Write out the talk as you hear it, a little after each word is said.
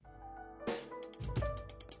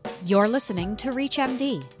You're listening to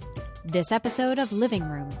ReachMD. This episode of Living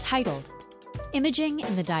Room, titled Imaging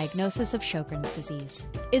in the Diagnosis of Sjögren's Disease,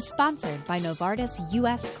 is sponsored by Novartis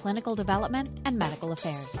U.S. Clinical Development and Medical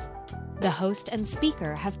Affairs. The host and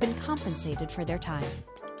speaker have been compensated for their time.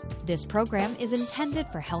 This program is intended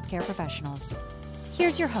for healthcare professionals.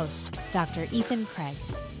 Here's your host, Dr. Ethan Craig.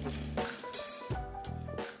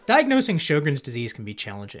 Diagnosing Sjögren's disease can be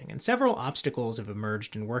challenging, and several obstacles have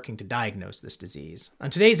emerged in working to diagnose this disease. On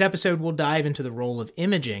today's episode, we'll dive into the role of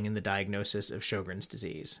imaging in the diagnosis of Sjögren's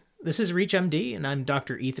disease. This is ReachMD, and I'm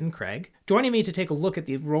Dr. Ethan Craig. Joining me to take a look at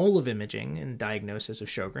the role of imaging in diagnosis of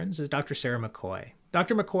Sjögren's is Dr. Sara McCoy.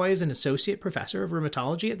 Dr. McCoy is an associate professor of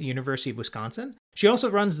rheumatology at the University of Wisconsin. She also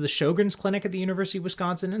runs the Sjögren's Clinic at the University of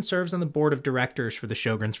Wisconsin and serves on the board of directors for the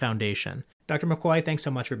Sjögren's Foundation. Dr. McCoy, thanks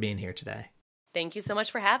so much for being here today. Thank you so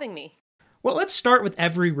much for having me. Well, let's start with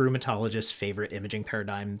every rheumatologist's favorite imaging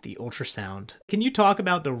paradigm, the ultrasound. Can you talk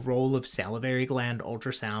about the role of salivary gland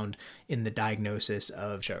ultrasound in the diagnosis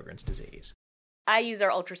of Sjögren's disease? I use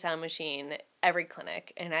our ultrasound machine every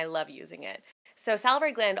clinic, and I love using it. So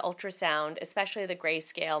salivary gland ultrasound, especially the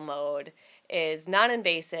grayscale mode, is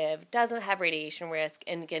non-invasive, doesn't have radiation risk,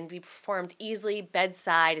 and can be performed easily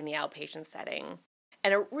bedside in the outpatient setting.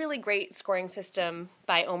 And a really great scoring system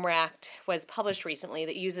by OMRACT was published recently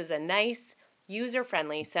that uses a nice,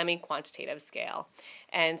 user-friendly, semi-quantitative scale.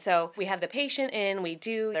 And so we have the patient in, we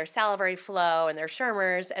do their salivary flow and their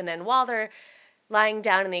Schirmers, and then while they're lying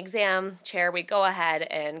down in the exam chair, we go ahead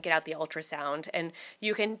and get out the ultrasound. And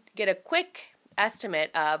you can get a quick estimate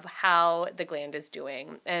of how the gland is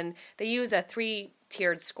doing. And they use a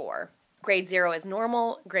 3-tiered score. Grade 0 is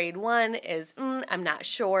normal. Grade 1 is, I'm not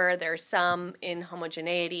sure. There's some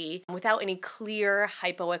inhomogeneity without any clear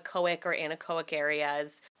hypoechoic or anechoic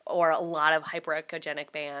areas or a lot of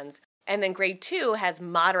hyperechogenic bands. And then grade 2 has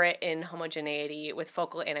moderate inhomogeneity with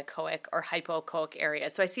focal anechoic or hypoechoic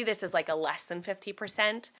areas. So I see this as like a less than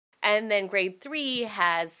 50%. And then grade 3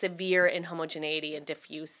 has severe inhomogeneity and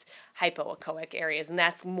diffuse hypoechoic areas, and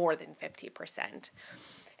that's more than 50%.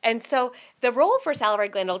 And so the role for salivary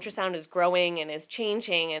gland ultrasound is growing and is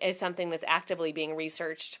changing and is something that's actively being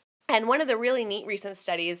researched. And one of the really neat recent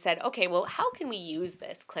studies said, okay, well, how can we use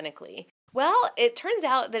this clinically? Well, it turns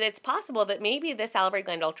out that it's possible that maybe the salivary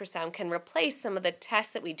gland ultrasound can replace some of the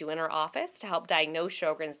tests that we do in our office to help diagnose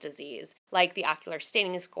Sjögren's disease, like the ocular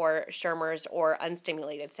staining score, Schirmers, or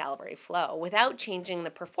unstimulated salivary flow, without changing the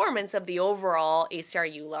performance of the overall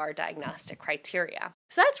ACR-EULAR diagnostic criteria.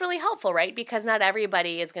 So that's really helpful, right? Because not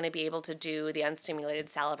everybody is going to be able to do the unstimulated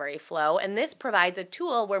salivary flow, and this provides a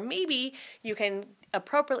tool where maybe you can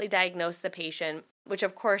appropriately diagnose the patient, which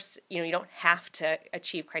of course, you don't have to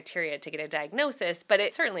achieve criteria to get a diagnosis, but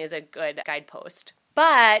it certainly is a good guidepost.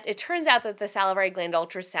 But it turns out that the salivary gland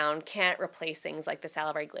ultrasound can't replace things like the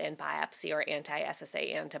salivary gland biopsy or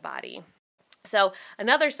anti-SSA antibody. So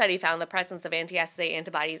another study found the presence of anti-SSA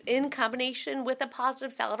antibodies in combination with a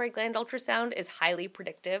positive salivary gland ultrasound is highly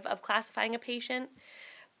predictive of classifying a patient.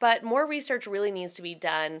 But more research really needs to be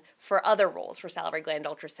done for other roles for salivary gland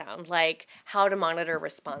ultrasound, like how to monitor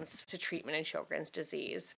response to treatment in Sjögren's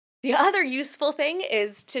disease. The other useful thing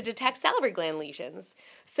is to detect salivary gland lesions.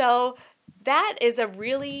 So that is a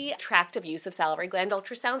really attractive use of salivary gland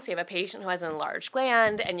ultrasound. So you have a patient who has an enlarged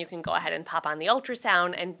gland, and you can go ahead and pop on the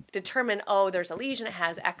ultrasound and determine, oh, there's a lesion, it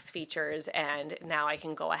has X features, and now I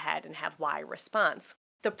can go ahead and have Y response.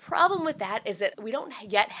 The problem with that is that we don't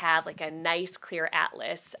yet have like a nice clear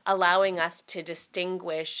atlas allowing us to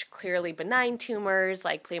distinguish clearly benign tumors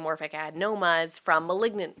like pleomorphic adenomas from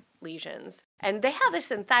malignant lesions. And they have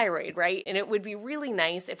this in thyroid, right? And it would be really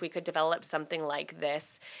nice if we could develop something like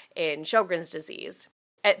this in Sjögren's disease.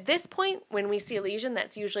 At this point, when we see a lesion,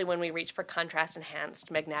 that's usually when we reach for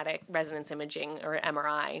contrast-enhanced magnetic resonance imaging or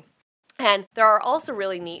MRI. And there are also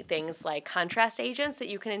really neat things like contrast agents that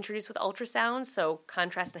you can introduce with ultrasound, so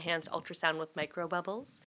contrast-enhanced ultrasound with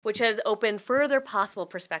microbubbles, which has opened further possible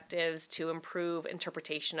perspectives to improve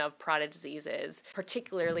interpretation of parotid diseases,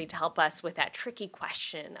 particularly to help us with that tricky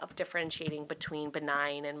question of differentiating between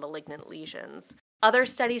benign and malignant lesions. Other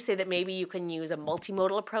studies say that maybe you can use a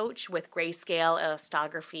multimodal approach with grayscale,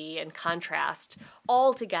 elastography, and contrast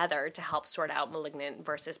all together to help sort out malignant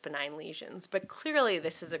versus benign lesions. But clearly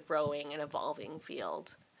this is a growing and evolving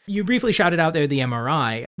field. You briefly shouted out there the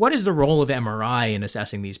MRI. What is the role of MRI in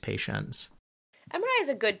assessing these patients? MRI is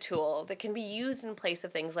a good tool that can be used in place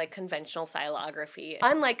of things like conventional sialography.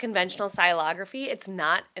 Unlike conventional sialography, it's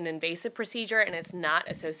not an invasive procedure and it's not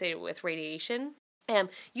associated with radiation.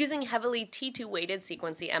 Using heavily T2-weighted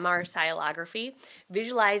sequencing MR sialography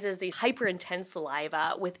visualizes the hyperintense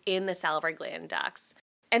saliva within the salivary gland ducts.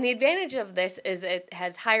 And the advantage of this is it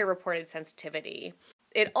has higher reported sensitivity.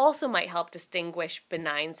 It also might help distinguish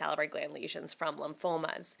benign salivary gland lesions from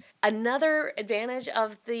lymphomas. Another advantage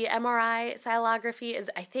of the MRI silography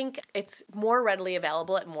is I think it's more readily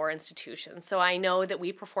available at more institutions. So I know that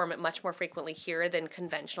we perform it much more frequently here than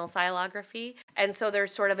conventional silography. And so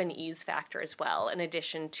there's sort of an ease factor as well, in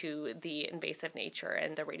addition to the invasive nature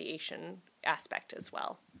and the radiation aspect as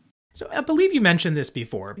well. So I believe you mentioned this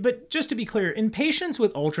before, but just to be clear, in patients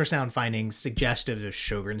with ultrasound findings suggestive of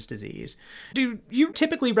Sjögren's disease, do you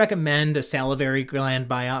typically recommend a salivary gland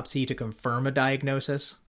biopsy to confirm a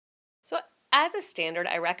diagnosis? So as a standard,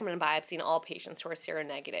 I recommend biopsying all patients who are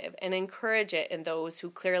seronegative and encourage it in those who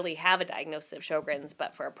clearly have a diagnosis of Sjögren's,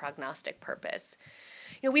 but for a prognostic purpose.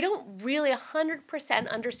 We don't really 100%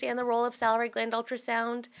 understand the role of salivary gland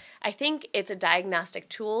ultrasound. I think it's a diagnostic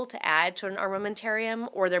tool to add to an armamentarium,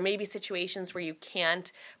 or there may be situations where you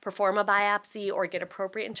can't perform a biopsy or get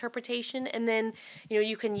appropriate interpretation, and then,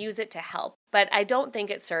 you can use it to help. But I don't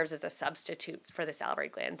think it serves as a substitute for the salivary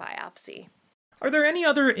gland biopsy. Are there any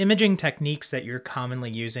other imaging techniques that you're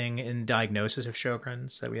commonly using in diagnosis of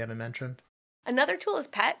Sjögren's that we haven't mentioned? Another tool is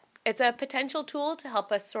PET. It's a potential tool to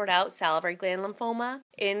help us sort out salivary gland lymphoma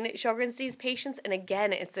in Sjögren's disease patients. And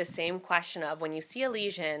again, it's the same question of when you see a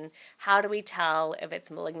lesion, how do we tell if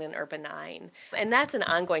it's malignant or benign? And that's an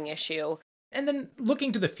ongoing issue. And then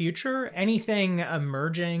looking to the future, anything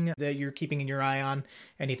emerging that you're keeping your eye on?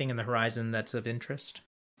 Anything in the horizon that's of interest?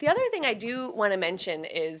 The other thing I do want to mention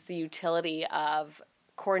is the utility of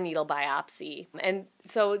core needle biopsy. And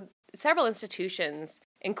so several institutions,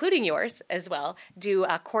 including yours as well, do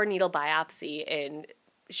a core needle biopsy in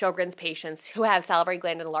Sjögren's patients who have salivary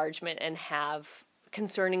gland enlargement and have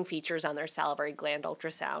concerning features on their salivary gland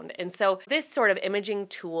ultrasound. And so this sort of imaging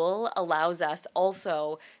tool allows us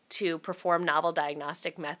also to perform novel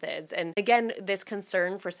diagnostic methods. And again, this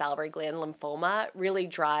concern for salivary gland lymphoma really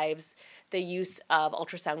drives the use of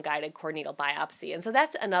ultrasound-guided core needle biopsy. And so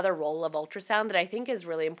that's another role of ultrasound that I think is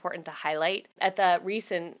really important to highlight. At the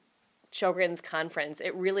recent Sjögren's conference,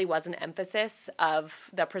 it really was an emphasis of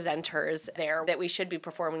the presenters there that we should be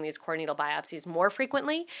performing these core needle biopsies more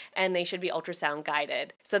frequently, and they should be ultrasound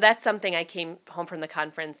guided. So that's something I came home from the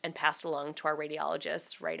conference and passed along to our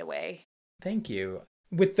radiologists right away. Thank you.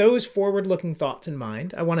 With those forward-looking thoughts in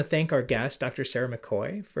mind, I want to thank our guest, Dr. Sara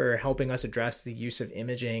McCoy, for helping us address the use of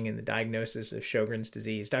imaging in the diagnosis of Sjögren's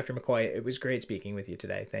disease. Dr. McCoy, it was great speaking with you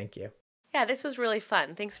today. Thank you. Yeah, this was really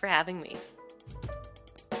fun. Thanks for having me.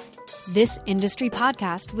 This industry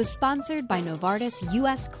podcast was sponsored by Novartis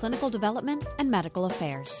U.S. Clinical Development and Medical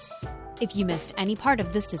Affairs. If you missed any part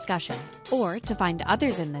of this discussion, or to find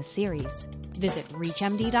others in this series, visit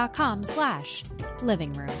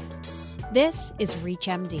reachmd.com/living room. This is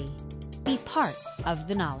ReachMD. Be part of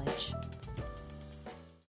the knowledge.